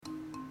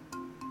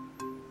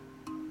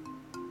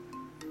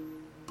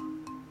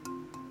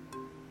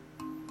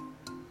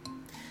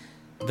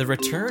The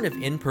return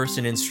of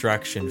in-person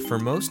instruction for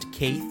most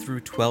K through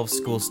 12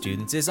 school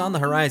students is on the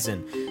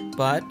horizon,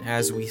 but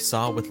as we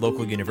saw with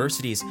local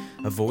universities,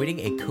 avoiding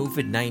a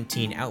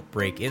COVID-19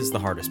 outbreak is the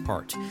hardest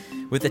part.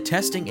 With a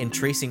testing and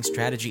tracing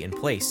strategy in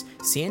place,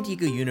 San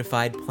Diego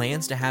Unified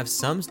plans to have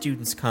some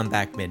students come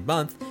back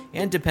mid-month,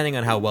 and depending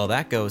on how well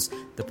that goes,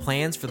 the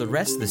plans for the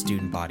rest of the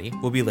student body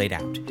will be laid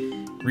out.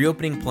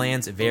 Reopening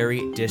plans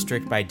vary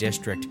district by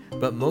district,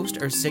 but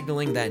most are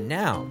signaling that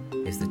now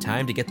is the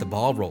time to get the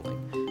ball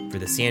rolling. For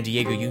the San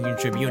Diego Union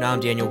Tribune, I'm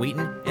Daniel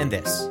Wheaton, and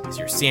this is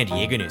your San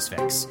Diego News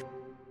Fix.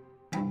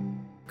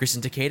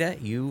 Kristen Takeda,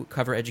 you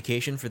cover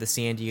education for the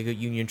San Diego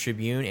Union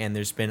Tribune, and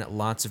there's been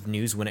lots of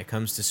news when it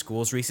comes to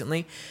schools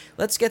recently.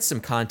 Let's get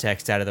some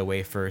context out of the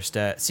way first.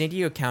 San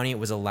Diego County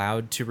was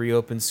allowed to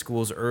reopen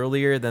schools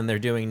earlier than they're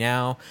doing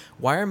now.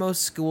 Why are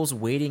most schools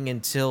waiting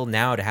until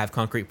now to have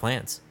concrete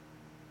plans?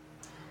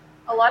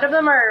 A lot of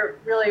them are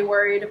really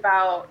worried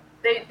about,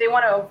 they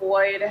want to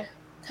avoid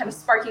kind of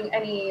sparking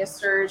any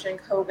surge in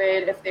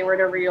COVID if they were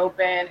to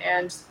reopen,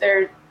 and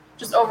they're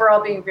just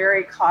overall being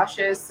very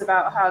cautious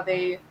about how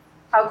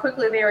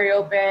quickly they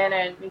reopen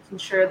and making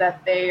sure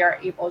that they are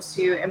able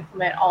to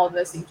implement all of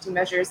the safety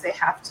measures they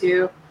have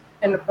to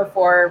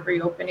before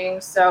reopening.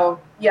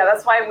 So yeah,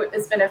 that's why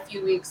it's been a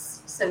few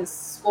weeks since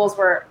schools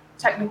were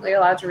technically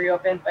allowed to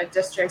reopen, but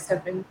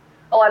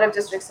a lot of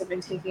districts have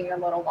been taking a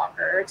little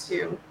longer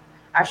to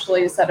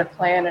actually set a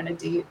plan and a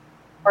date,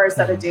 or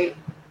set a date.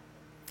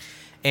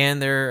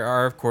 And there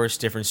are, of course,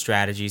 different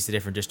strategies the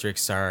different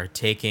districts are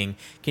taking.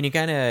 Can you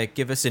kind of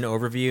give us an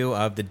overview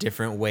of the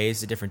different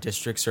ways the different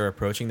districts are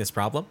approaching this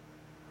problem?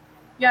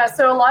 Yeah,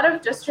 so a lot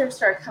of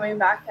districts are coming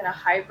back in a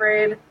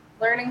hybrid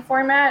learning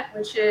format,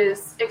 which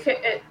is,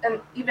 and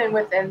even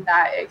within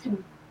that, it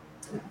can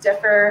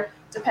differ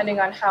depending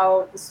on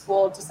how the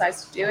school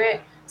decides to do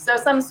it. So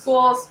some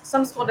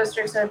school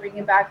districts are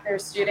bringing back their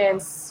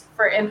students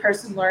for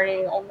in-person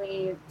learning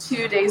only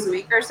 2 days a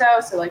week or so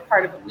like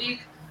part of a week.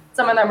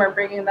 Some of them are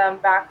bringing them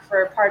back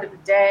for part of the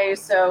day,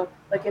 so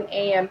like an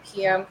AM,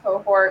 PM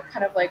cohort,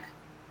 kind of like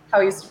how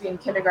I used to be in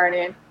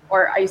kindergarten,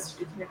 or I used to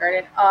do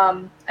kindergarten.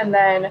 And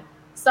then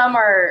some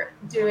are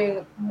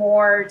doing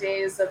more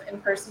days of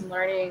in-person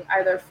learning,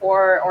 either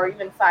 4 or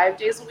even 5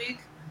 days a week.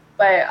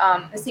 But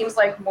it seems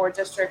like more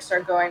districts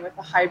are going with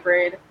the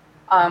hybrid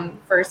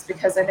first,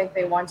 because I think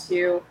they want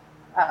to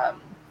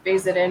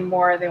phase it in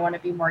more. They want to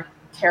be more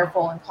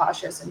careful and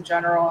cautious in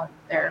general.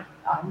 They're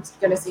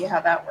going to see how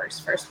that works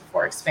first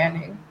before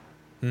expanding.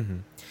 Mm-hmm.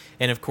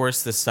 And of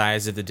course, the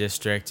size of the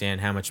district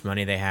and how much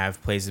money they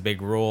have plays a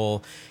big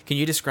role. Can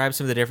you describe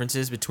some of the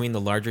differences between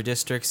the larger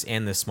districts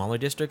and the smaller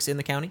districts in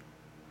the county?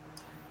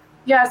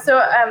 Yeah,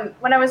 so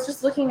when I was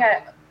just looking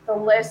at the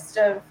list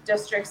of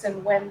districts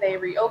and when they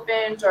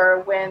reopened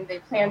or when they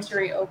plan to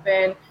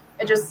reopen,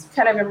 it just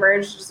kind of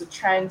emerged as a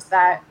trend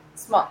that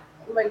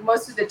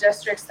most of the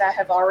districts that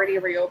have already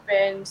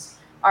reopened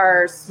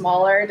are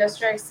smaller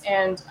districts.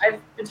 And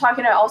I've been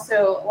talking to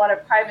also a lot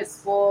of private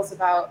schools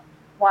about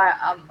why,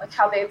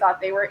 how they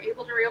thought they were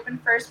able to reopen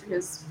first,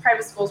 because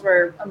private schools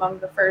were among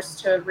the first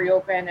to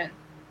reopen and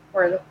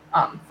were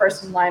the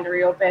first in line to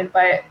reopen.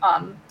 But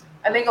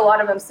I think a lot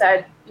of them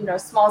said,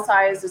 small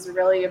size is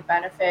really a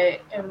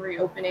benefit in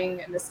reopening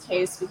in this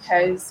case,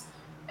 because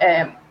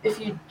if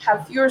you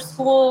have fewer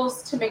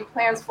schools to make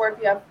plans for, if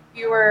you have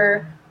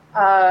fewer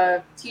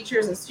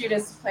teachers and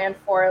students to plan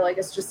for,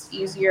 it's just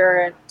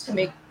easier to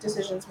make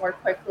decisions more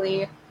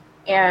quickly,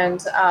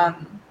 and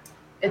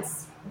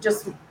it's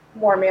just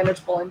more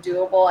manageable and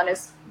doable, and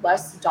it's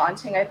less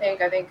daunting. I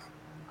think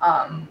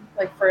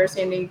for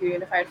San Diego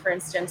Unified, for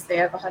instance, they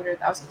have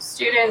 100,000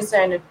 students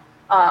and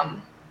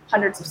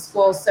hundreds of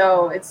schools,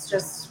 so it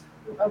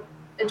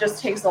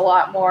just takes a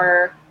lot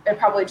more. It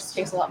probably just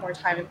takes a lot more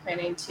time and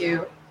planning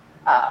to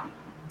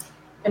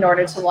in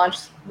order to launch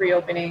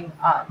reopening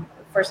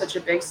for such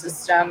a big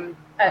system.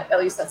 At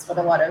least that's what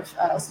a lot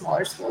of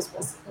smaller schools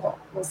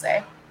will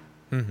say.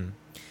 Mm-hmm.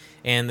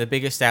 And the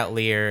biggest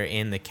outlier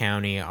in the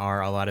county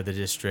are a lot of the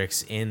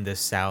districts in the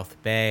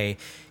South Bay.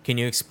 Can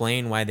you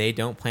explain why they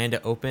don't plan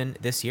to open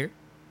this year?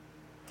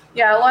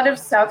 Yeah, a lot of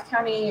South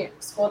County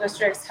school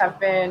districts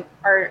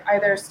are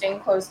either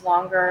staying closed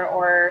longer,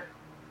 or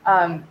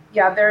there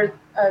are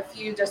a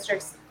few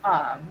districts,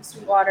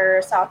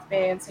 Sweetwater, South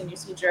Bay, and San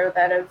Ysidro,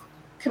 that have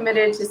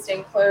committed to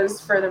staying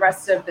closed for the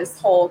rest of this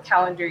whole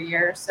calendar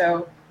year.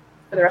 So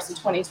for the rest of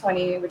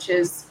 2020, which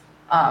is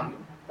some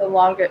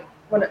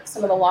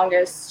of the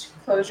longest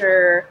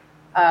closure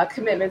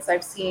commitments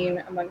I've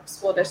seen among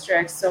school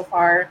districts so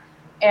far.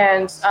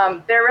 And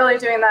they're really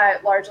doing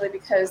that largely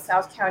because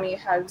South County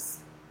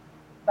has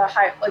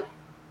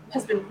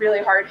been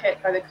really hard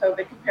hit by the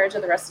COVID compared to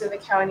the rest of the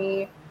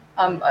county.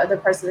 Other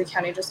parts of the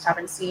county just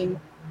haven't seen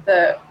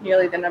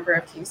nearly the number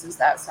of cases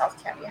that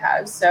South County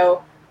has.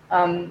 So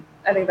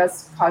I think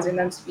that's causing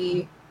them to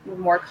be even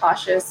more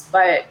cautious.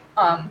 But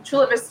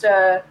Chula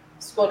Vista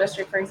School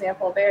District, for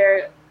example,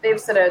 they've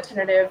set a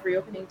tentative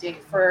reopening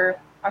date for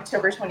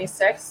October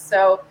 26th.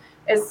 So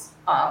it's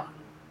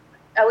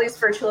at least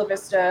for Chula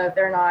Vista,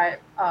 they're not,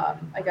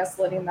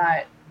 letting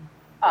that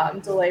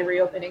delay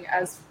reopening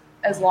as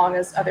long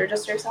as other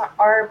districts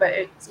are.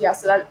 But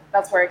so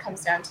that's where it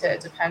comes down to.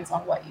 It depends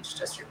on what each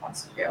district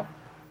wants to do.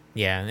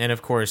 Yeah, and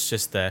of course,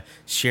 just the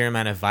sheer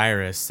amount of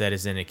virus that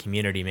is in a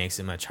community makes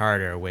it much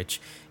harder,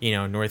 which,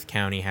 North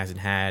County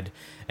hasn't had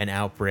an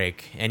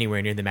outbreak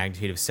anywhere near the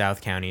magnitude of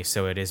South County,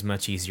 so it is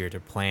much easier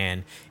to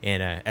plan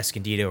in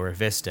Escondido or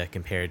Vista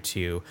compared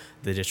to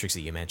the districts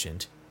that you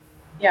mentioned.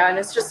 Yeah, and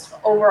it's just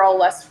overall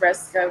less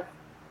risk of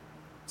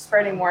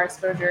spreading more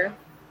exposure.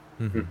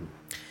 Mm-hmm.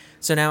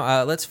 So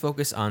now let's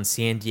focus on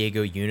San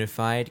Diego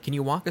Unified. Can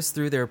you walk us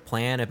through their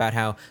plan about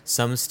how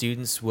some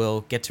students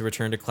will get to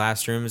return to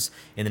classrooms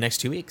in the next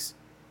 2 weeks?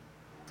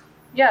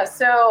 Yeah,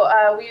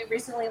 so we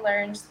recently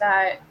learned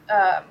that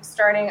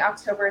starting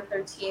October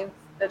 13th,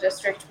 the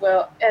district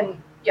will,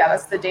 and yeah,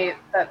 that's the date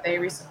that they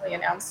recently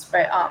announced,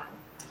 but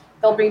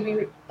they'll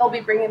be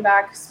bringing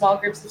back small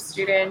groups of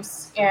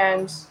students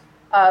and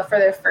for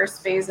their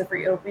first phase of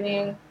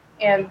reopening.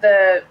 And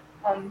the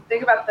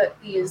thing about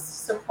these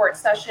support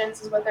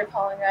sessions is what they're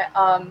calling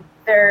it.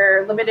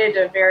 They're limited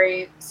to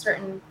very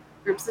certain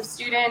groups of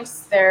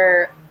students.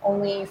 They're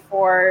only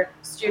for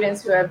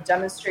students who have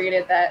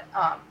demonstrated that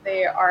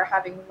they are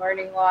having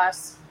learning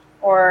loss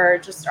or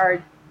just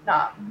are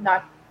not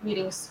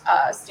meeting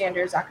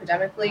standards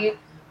academically,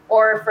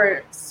 or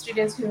for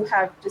students who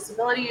have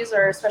disabilities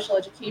or special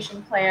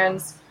education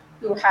plans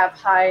who have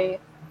high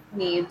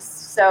needs.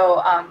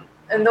 So,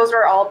 and those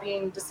are all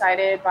being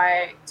decided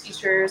by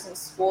teachers and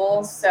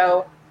schools.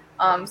 So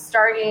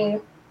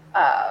starting,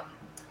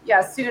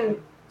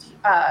 soon,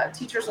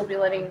 teachers will be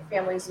letting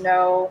families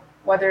know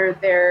whether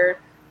their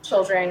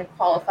children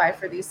qualify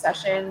for these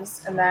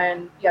sessions. And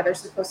then, they're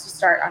supposed to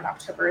start on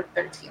October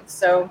 13th.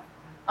 So,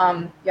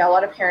 a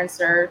lot of parents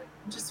are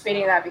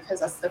anticipating that because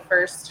that's the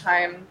first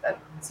time that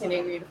San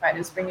Diego Unified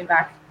is bringing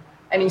back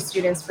any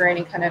students for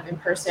any kind of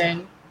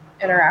in-person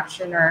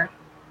interaction or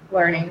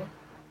learning.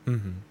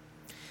 Mm-hmm.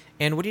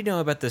 And what do you know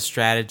about the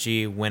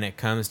strategy when it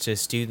comes to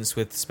students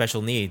with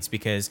special needs?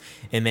 Because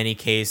in many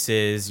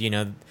cases,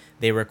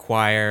 they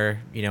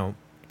require,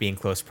 be in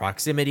close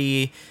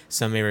proximity.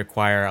 Some may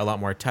require a lot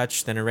more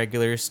touch than a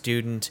regular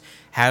student.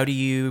 How do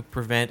you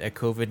prevent a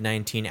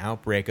COVID-19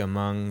 outbreak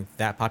among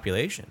that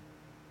population?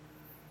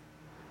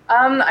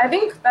 I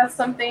think that's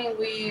something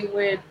we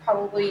would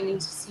probably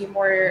need to see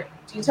more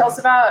details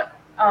about.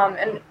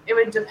 And it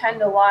would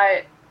depend a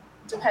lot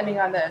depending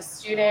on the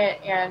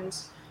student and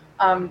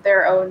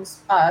their own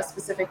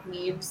specific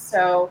needs.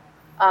 So,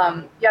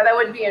 that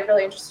would be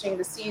really interesting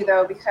to see,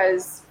 though,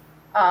 because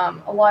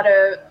a lot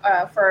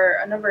of, for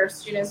a number of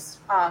students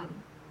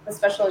with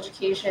special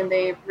education,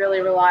 they really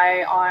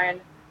rely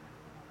on,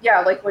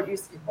 like what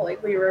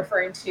you were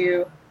referring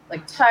to,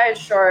 like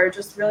touch or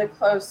just really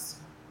close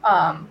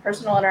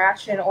personal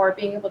interaction, or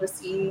being able to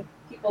see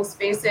people's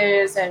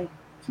faces and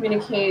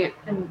communicate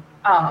and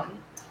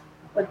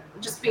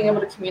just being able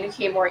to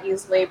communicate more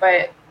easily.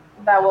 But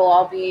that will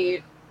all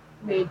be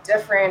made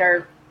different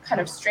or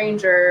kind of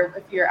stranger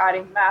if you're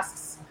adding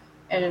masks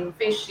and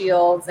face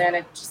shields, and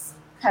it just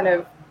kind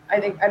of I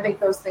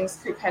think those things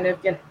could kind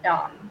of get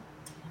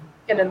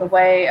in the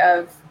way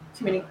of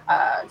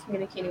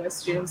communicating with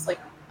students like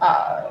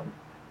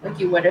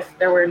you would if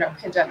there were no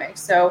pandemic.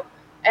 So,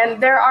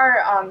 and there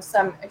are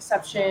some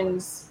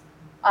exceptions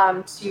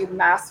to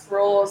mask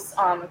rules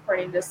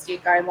according to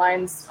state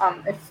guidelines.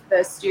 If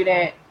the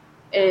student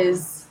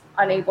is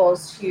unable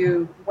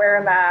to wear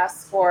a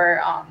mask,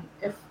 or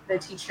if the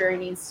teacher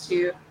needs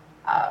to,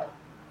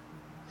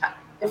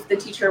 if the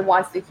teacher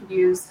wants, they could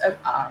use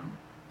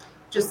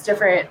just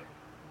different.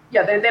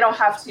 They don't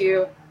have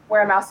to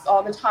wear a mask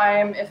all the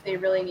time if they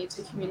really need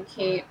to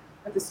communicate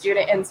with the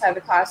student inside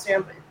the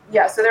classroom.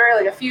 But so there are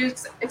like a few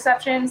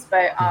exceptions,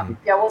 but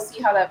we'll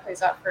see how that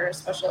plays out for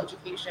special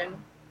education.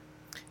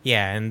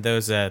 Yeah, and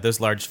those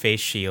large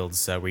face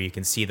shields where you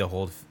can see the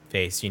whole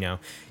face,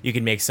 you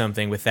can make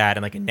something with that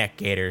and like a neck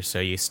gaiter, so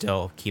you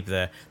still keep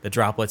the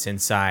droplets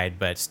inside,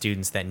 but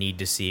students that need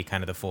to see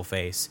kind of the full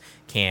face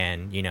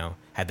can,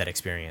 have that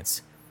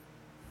experience.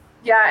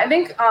 Yeah, I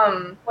think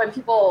what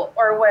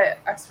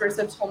experts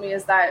have told me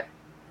is that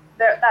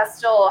that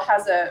still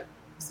has a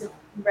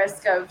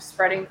risk of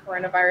spreading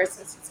coronavirus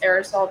since it's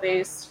aerosol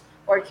based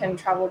or can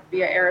travel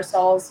via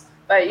aerosols.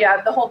 But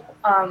the whole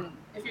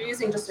if you're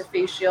using just a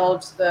face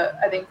shield,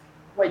 I think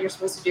what you're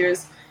supposed to do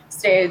is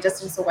stay a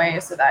distance away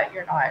so that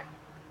you're not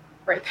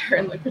right there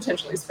and like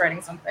potentially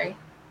spreading something.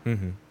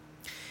 Mm-hmm.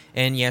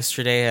 And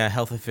yesterday,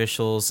 health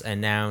officials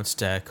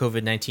announced a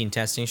COVID-19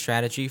 testing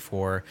strategy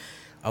for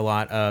a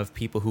lot of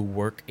people who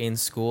work in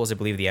schools. I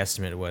believe the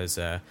estimate was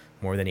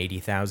more than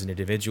 80,000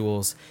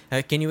 individuals.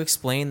 Can you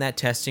explain that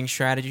testing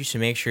strategy to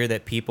make sure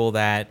that people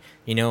that,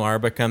 are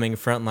becoming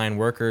frontline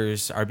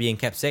workers are being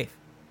kept safe?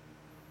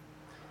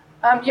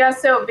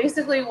 So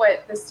basically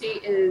what the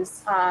state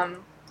is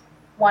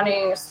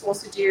wanting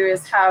schools to do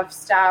is have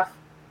staff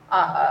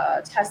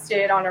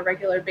tested on a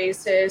regular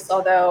basis,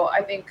 although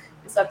I think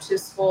it's up to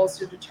schools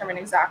to determine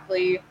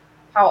exactly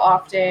how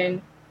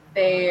often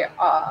they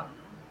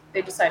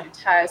decide to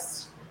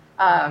test.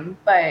 And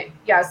I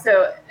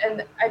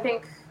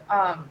think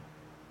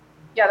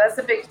yeah, that's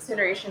a big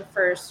consideration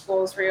for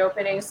schools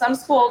reopening. Some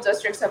school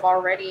districts have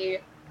already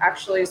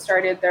actually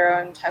started their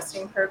own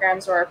testing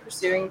programs or are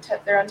pursuing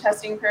their own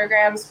testing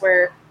programs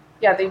where,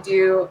 yeah, they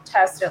do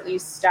test at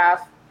least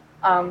staff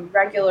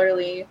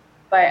regularly.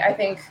 But I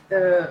think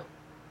the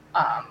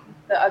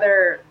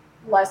other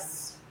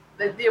less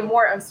the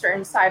more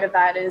uncertain side of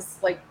that is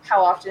like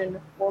how often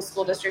will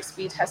school districts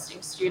be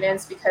testing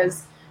students,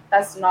 because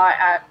that's not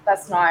I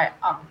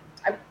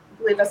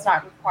believe that's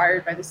not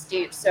required by the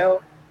state.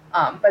 So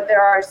but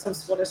there are some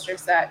school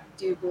districts that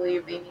do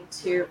believe they need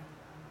to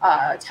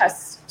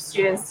test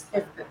students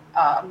if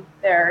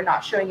they're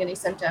not showing any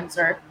symptoms,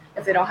 or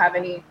if they don't have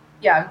any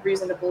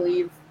reason to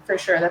believe for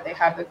sure that they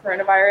have the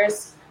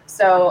coronavirus.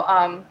 So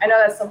I know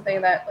that's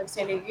something that like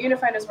San Diego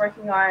Unified is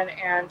working on,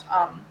 and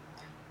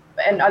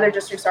other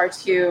districts are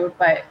too.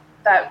 But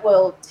that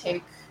will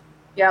take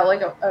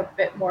like a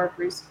bit more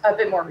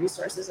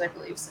resources, I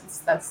believe, since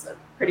that's a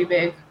pretty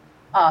big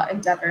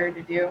endeavor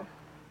to do.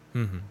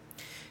 Mm-hmm.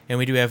 And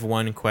we do have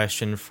one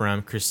question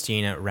from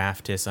Christina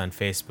Raftis on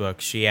Facebook.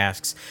 She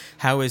asks,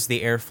 how is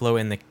the airflow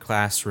in the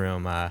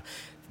classroom?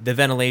 The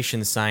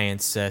ventilation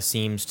science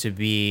seems to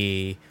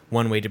be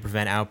one way to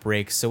prevent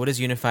outbreaks. So what is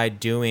Unified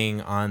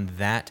doing on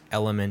that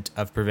element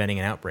of preventing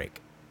an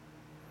outbreak?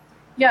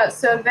 Yeah,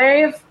 so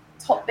they've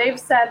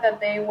said that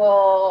they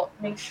will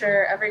make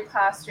sure every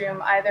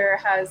classroom either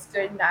has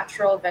good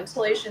natural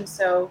ventilation,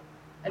 so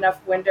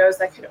enough windows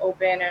that could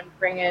open and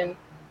bring in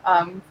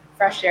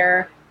fresh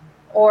air,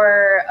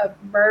 or a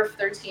MERV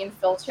 13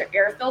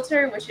 air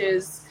filter, which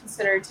is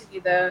considered to be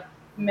the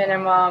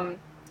minimum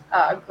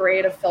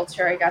grade of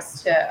filter, I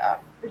guess, to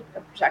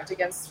protect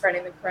against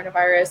spreading the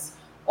coronavirus.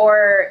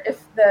 Or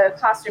if the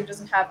classroom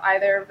doesn't have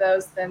either of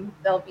those, then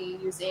they'll be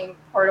using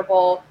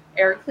portable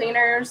air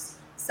cleaners.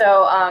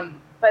 So,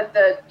 but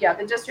the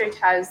district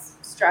has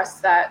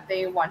stressed that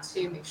they want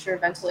to make sure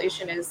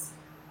ventilation is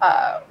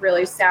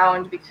really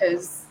sound,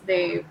 because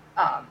they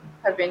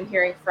have been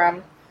hearing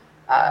from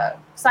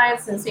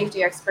science and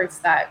safety experts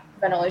that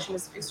ventilation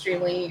is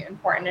extremely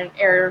important, and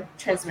air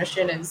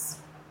transmission is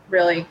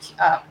really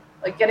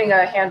like getting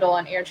a handle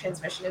on air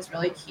transmission is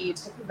really key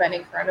to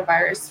preventing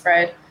coronavirus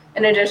spread,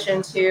 in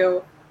addition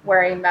to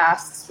wearing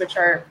masks, which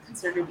are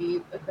considered to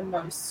be like the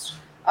most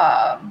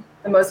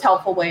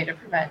helpful way to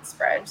prevent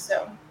spread.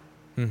 So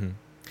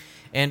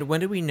And when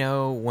do we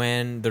know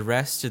when the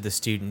rest of the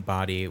student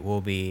body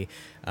will be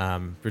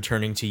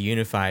returning to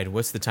Unified?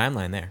 What's the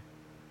timeline there?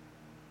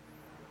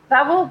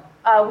 That will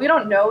we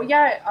don't know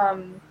yet.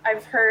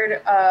 I've heard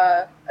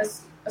a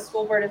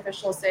school board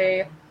official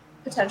say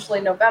potentially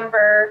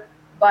November,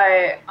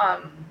 but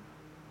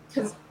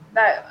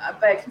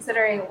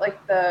considering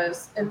like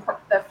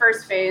the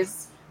first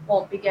phase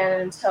won't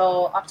begin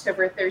until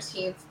October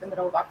 13th, the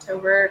middle of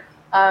October.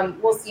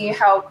 We'll see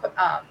how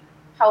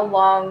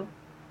long,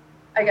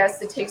 I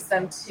guess, it takes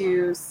them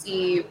to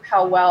see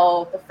how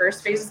well the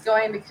first phase is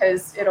going,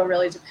 because it'll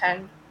really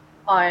depend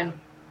on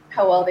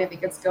how well they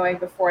think it's going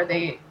before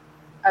they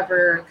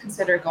ever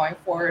consider going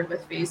forward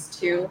with phase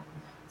 2.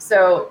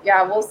 So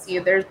yeah, we'll see.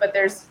 There's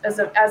as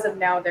of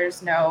now,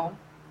 there's no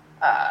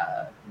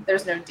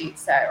date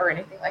set or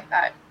anything like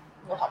that.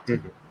 We'll have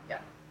to. Yeah.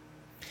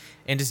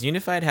 And does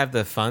Unified have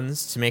the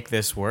funds to make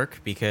this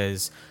work?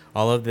 Because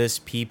all of this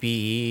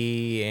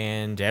PPE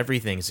and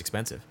everything is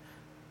expensive.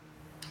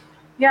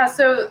 Yeah,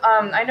 so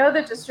I know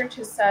the district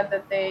has said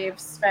that they've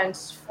spent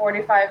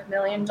 $45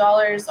 million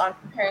on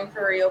preparing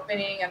for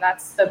reopening, and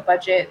that's the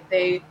budget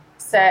they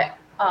set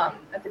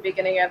at the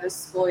beginning of the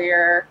school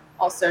year,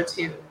 also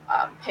to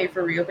pay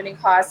for reopening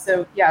costs.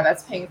 So yeah,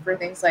 that's paying for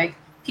things like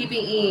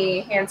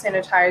PPE, hand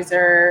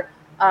sanitizer,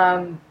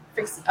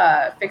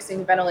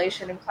 fixing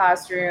ventilation in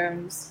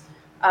classrooms,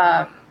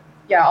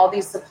 all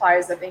these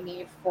supplies that they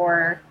need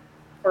for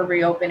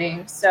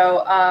reopening.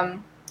 So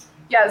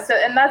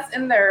and that's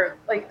in their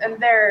and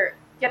they're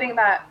getting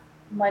that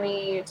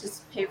money to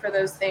pay for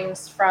those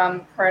things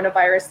from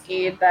coronavirus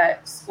aid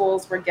that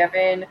schools were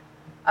given,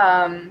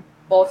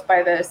 both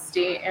by the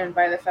state and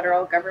by the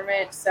federal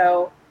government.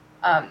 So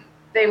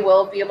they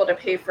will be able to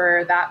pay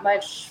for that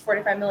much,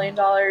 $45 million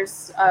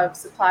of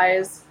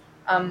supplies.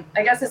 I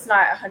guess it's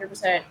not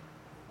 100%.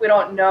 We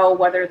don't know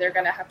whether they're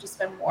going to have to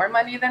spend more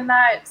money than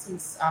that,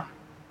 since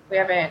we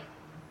haven't,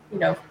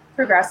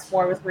 progressed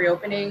more with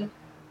reopening.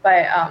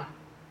 But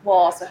we'll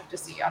also have to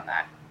see on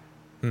that.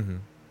 Mm-hmm.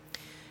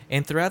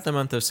 And throughout the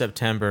month of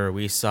September,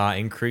 we saw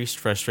increased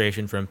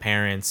frustration from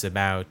parents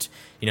about,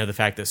 the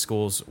fact that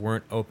schools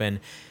weren't open.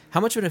 How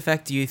much of an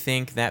effect do you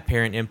think that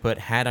parent input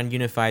had on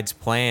Unified's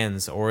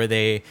plans? Or are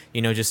they,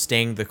 just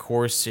staying the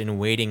course and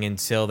waiting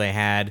until they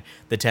had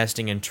the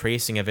testing and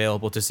tracing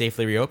available to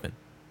safely reopen?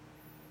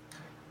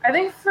 I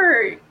think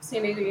for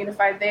San Diego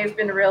Unified, they've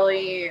been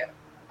really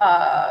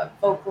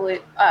vocal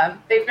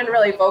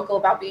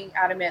about being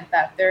adamant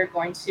that they're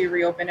going to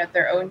reopen at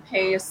their own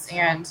pace,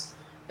 and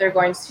they're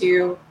going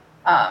to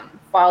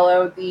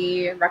follow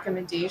the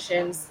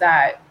recommendations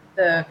that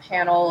a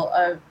panel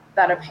of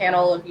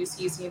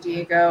UC San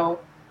Diego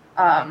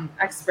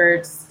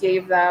experts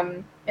gave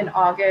them in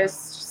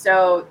August.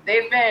 So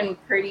they've been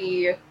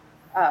pretty,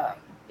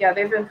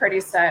 they've been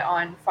pretty set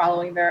on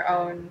following their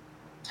own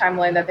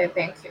timeline that they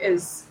think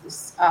is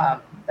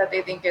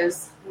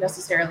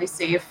necessarily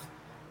safe,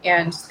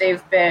 and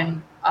they've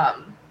been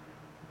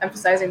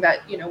emphasizing that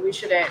we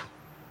shouldn't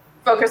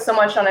focus so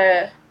much on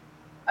a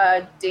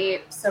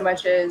date so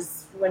much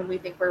as when we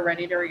think we're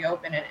ready to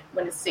reopen it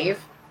when it's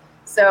safe.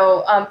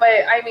 So,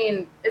 but I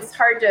mean, it's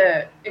hard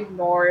to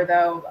ignore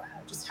though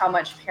just how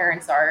much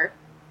parents are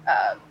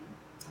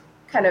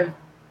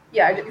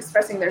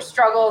expressing their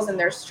struggles and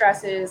their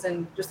stresses,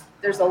 and just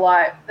there's a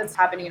lot that's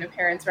happening to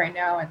parents right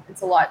now, and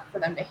it's a lot for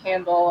them to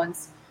handle. And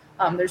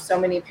there's so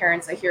many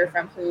parents I hear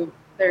from who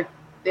they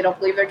don't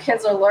believe their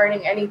kids are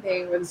learning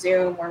anything with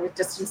Zoom or with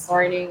distance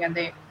learning, and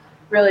they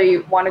really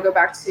want to go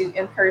back to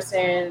in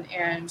person,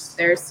 and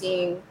they're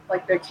seeing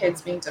like their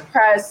kids being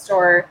depressed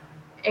or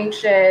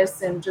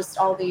anxious, and just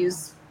all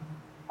these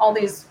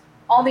harms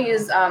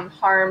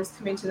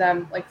coming to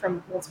them, like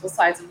from multiple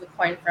sides of the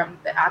coin, from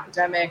the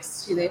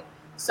academics to the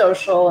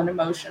social and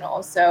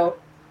emotional. So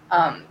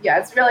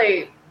it's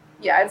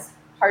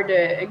hard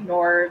to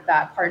ignore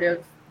that part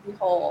of the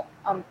whole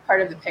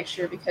part of the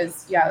picture,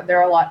 because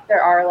there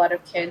are a lot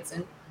of kids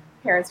and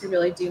parents who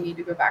really do need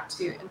to go back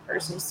to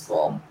in-person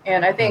school.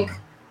 And I think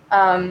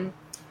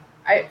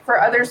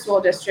for other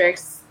school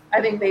districts,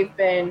 I think they've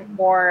been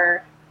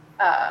more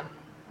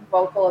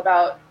vocal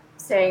about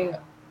saying,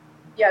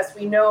 yes,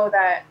 we know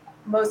that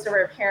most of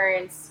our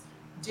parents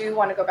do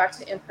want to go back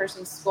to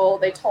in-person school.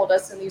 They told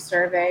us in these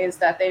surveys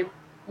that they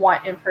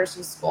want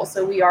in-person school,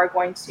 so we are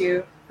going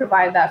to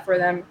provide that for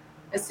them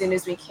as soon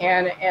as we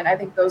can. And I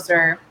think those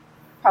are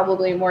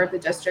probably more of the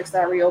districts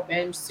that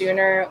reopened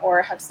sooner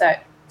or have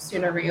set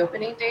sooner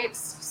reopening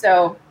dates.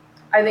 So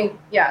I think,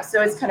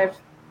 so it's kind of,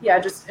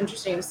 just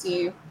interesting to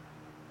see,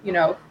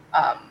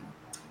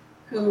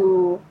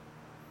 who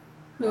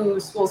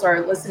schools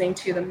are listening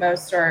to the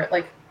most, or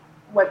like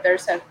what they're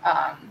said,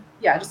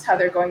 just how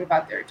they're going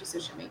about their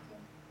decision making.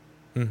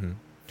 Mm-hmm.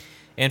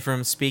 And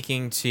from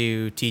speaking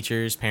to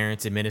teachers,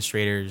 parents,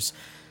 administrators,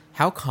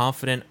 how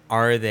confident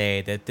are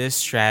they that this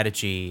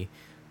strategy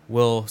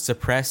will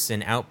suppress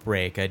an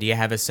outbreak? Do you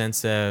have a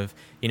sense of,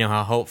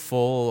 how hopeful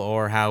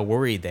or how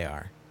worried they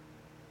are?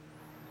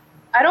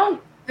 I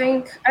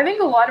think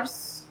a lot of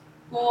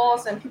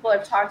schools and people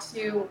I've talked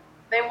to,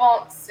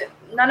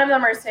 none of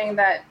them are saying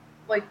that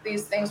like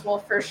these things will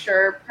for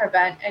sure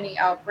prevent any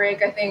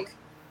outbreak. I think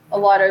a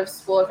lot of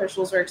school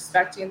officials are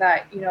expecting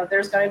that,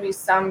 there's going to be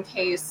some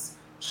case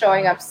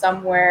showing up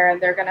somewhere,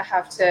 and they're going to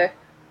have to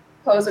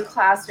close a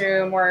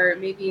classroom or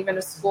maybe even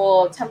a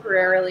school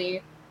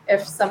temporarily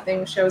if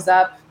something shows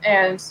up.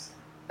 And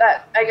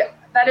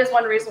that is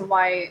one reason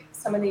why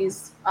some of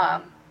these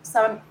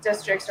some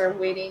districts are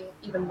waiting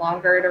even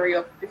longer to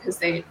reopen, because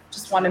they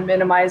just want to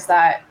minimize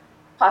that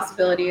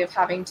possibility of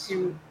having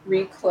to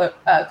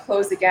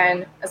close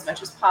again as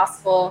much as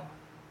possible.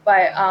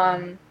 But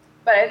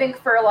I think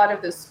for a lot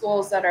of the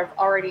schools that have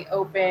already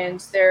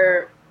opened,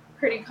 they're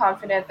pretty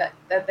confident that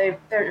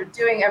they're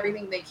doing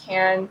everything they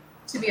can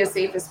to be as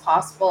safe as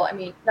possible. I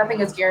mean,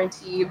 nothing is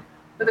guaranteed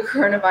with the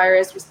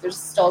coronavirus. There's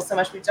still so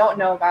much we don't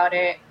know about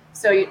it.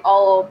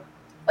 So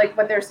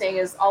what they're saying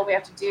is all we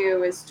have to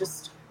do is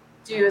just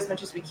do as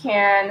much as we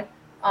can,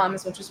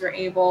 as much as we're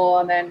able,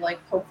 and then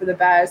hope for the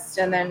best.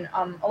 And then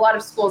a lot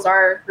of schools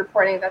are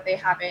reporting that they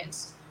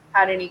haven't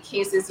had any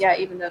cases yet,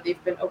 even though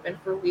they've been open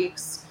for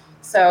weeks.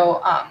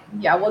 So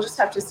we'll just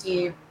have to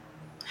see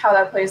how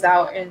that plays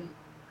out in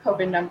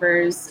COVID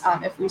numbers,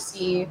 if we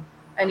see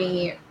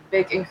any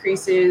big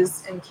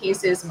increases in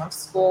cases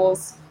amongst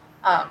schools.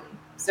 We'll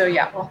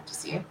have to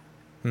see.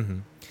 Mm-hmm.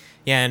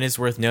 Yeah, and it's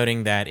worth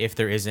noting that if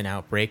there is an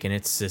outbreak and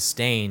it's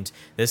sustained,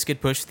 this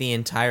could push the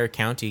entire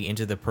county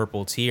into the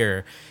purple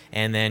tier,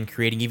 and then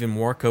creating even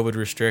more COVID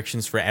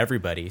restrictions for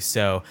everybody.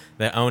 So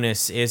the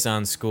onus is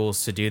on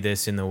schools to do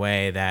this in the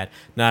way that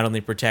not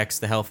only protects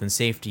the health and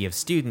safety of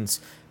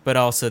students, but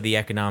also the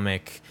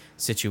economic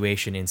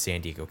situation in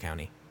San Diego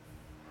County.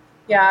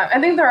 Yeah, I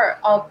think they're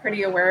all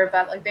pretty aware of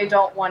that. They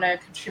don't want to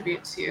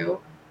contribute to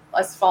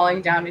us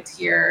falling down a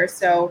tier.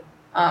 So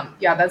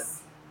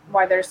that's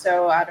why they're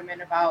so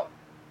adamant about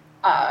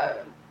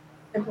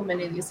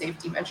implementing these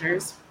safety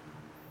measures.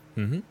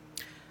 Mm-hmm.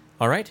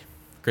 All right.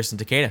 Kristen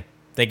Takeda,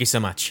 thank you so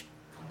much.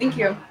 Thank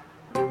you.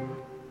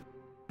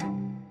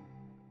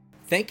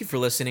 Thank you for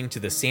listening to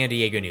the San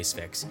Diego News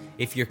Fix.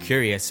 If you're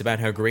curious about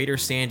how Greater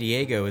San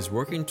Diego is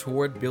working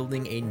toward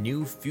building a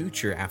new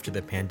future after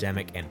the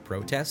pandemic and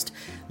protest,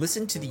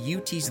 listen to the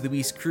UT's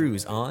Luis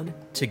Cruz on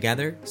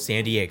Together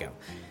San Diego.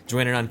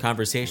 Join in on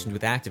conversations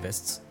with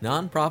activists,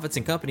 nonprofits,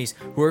 and companies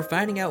who are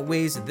finding out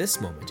ways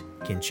this moment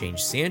can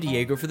change San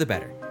Diego for the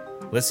better.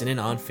 Listen in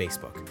on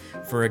Facebook.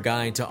 For a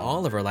guide to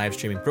all of our live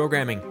streaming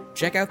programming,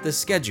 check out the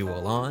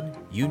schedule on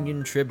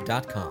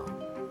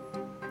uniontrib.com.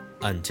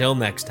 Until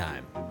next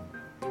time.